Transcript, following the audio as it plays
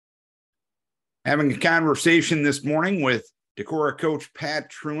Having a conversation this morning with Decorah coach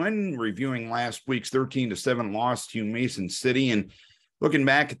Pat Trewin, reviewing last week's 13-7 loss to Mason City. And looking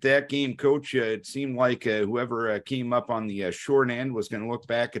back at that game, Coach, it seemed like whoever came up on the short end was going to look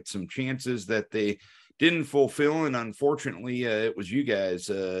back at some chances that they didn't fulfill. And unfortunately, it was you guys.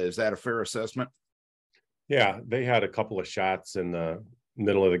 Is that a fair assessment? Yeah, they had a couple of shots in the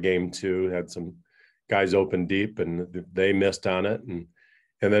middle of the game, too. Had some guys open deep, and they missed on it.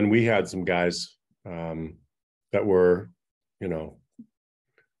 And then we had some guys that were,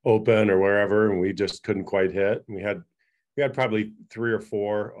 open or wherever, and we just couldn't quite hit. And we had probably 3 or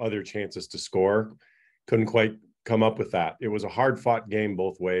 4 other chances to score. Couldn't quite come up with that. It was a hard-fought game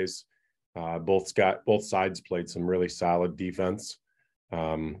both ways. Both sides played some really solid defense.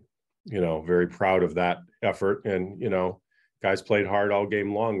 Very proud of that effort. And, guys played hard all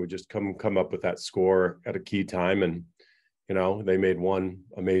game long. We just come up with that score at a key time, and they made one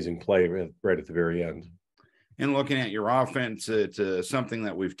amazing play right at the very end. And looking at your offense, it's something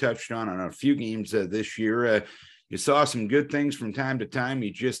that we've touched on a few games this year. You saw some good things from time to time.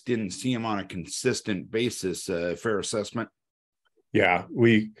 You just didn't see them on a consistent basis. Fair assessment? Yeah,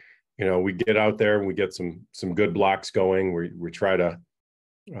 we get out there and we get some good blocks going. We try to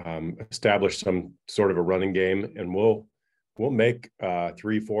establish some sort of a running game, and we'll make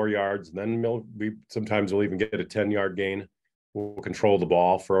 3-4 yards, and then sometimes we'll even get a 10-yard gain. We'll control the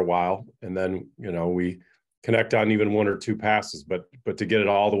ball for a while, and then we connect on even 1 or 2 passes, but to get it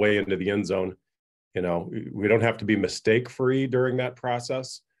all the way into the end zone, we don't have to be mistake free during that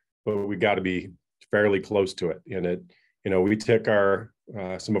process, but we got to be fairly close to it. And we took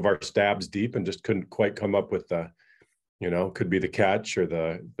some of our stabs deep and just couldn't quite come up with the could be the catch or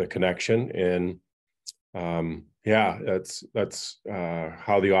the connection. And that's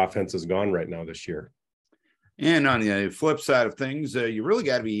how the offense has gone right now this year. And on the flip side of things, you really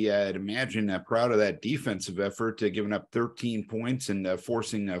got to be, I'd imagine, proud of that defensive effort, giving up 13 points and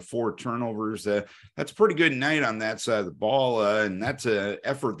forcing 4 turnovers. That's a pretty good night on that side of the ball, and that's an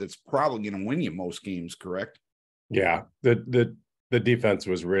effort that's probably going to win you most games, correct? Yeah, the defense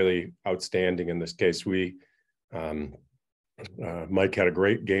was really outstanding in this case. Mike had a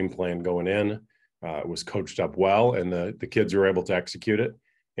great game plan going in. It was coached up well, and the kids were able to execute it.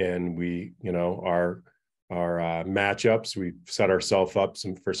 And we, our matchups, we set ourselves up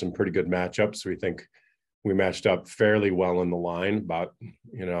for some pretty good matchups. We think we matched up fairly well in the line, about,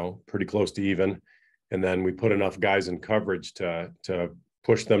 pretty close to even. And then we put enough guys in coverage to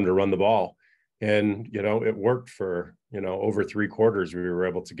push them to run the ball. And, it worked for, over 3 quarters. We were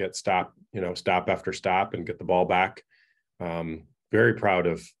able to get stop after stop and get the ball back. Very proud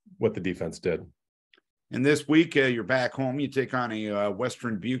of what the defense did. And this week, you're back home. You take on a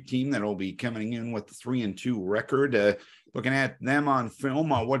Western Butte team that will be coming in with a 3-2 record. Looking at them on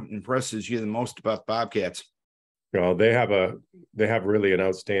film, what impresses you the most about Bobcats? They have really an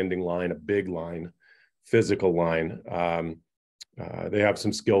outstanding line, a big line, physical line. They have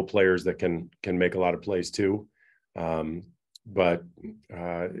some skilled players that can make a lot of plays too. But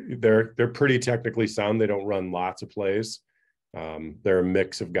they're pretty technically sound. They don't run lots of plays. They're a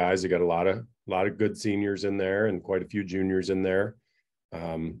mix of guys. They got a lot of good seniors in there and quite a few juniors in there.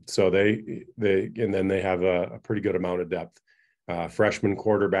 So they have a pretty good amount of depth. Freshman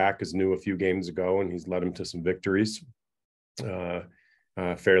quarterback is new a few games ago, and he's led them to some victories.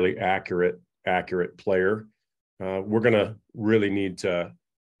 Fairly accurate player. We're going to really need to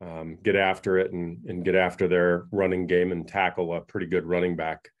get after it and get after their running game and tackle a pretty good running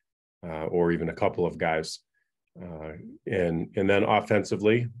back or even a couple of guys. And then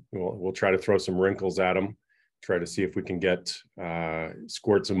offensively, we'll try to throw some wrinkles at them, try to see if we can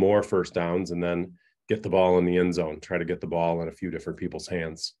squirt some more first downs, and then get the ball in the end zone, try to get the ball in a few different people's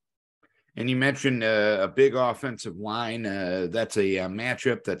hands. And you mentioned a big offensive line. That's a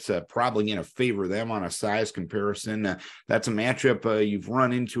matchup that's probably going to favor them on a size comparison. That's a matchup you've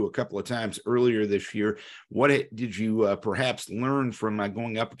run into a couple of times earlier this year. What did you perhaps learn from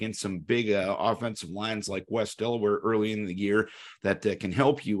going up against some big offensive lines like West Delaware early in the year that can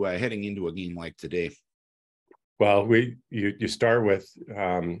help you heading into a game like today? Well, you start with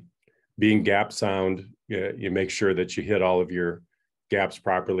being gap sound. You make sure that you hit all of your gaps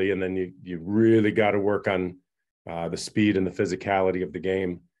properly, and then you really got to work on the speed and the physicality of the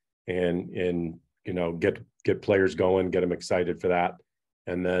game, and get players going, get them excited for that.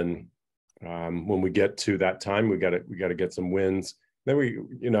 And then when we get to that time, we got to get some wins. Then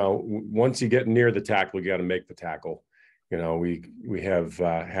once you get near the tackle, you got to make the tackle. We have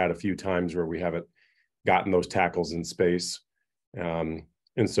had a few times where we haven't gotten those tackles in space. And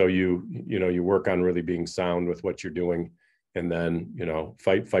so you work on really being sound with what you're doing. and then,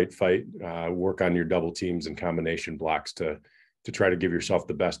 fight, work on your double teams and combination blocks to try to give yourself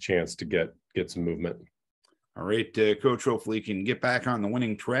the best chance to get some movement. All right, Coach, hopefully you can get back on the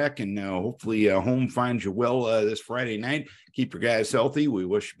winning track, and hopefully home finds you well this Friday night. Keep your guys healthy. We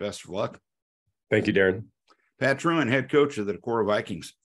wish you best of luck. Thank you, Darren. Pat Trewin, head coach of the Decorah Vikings.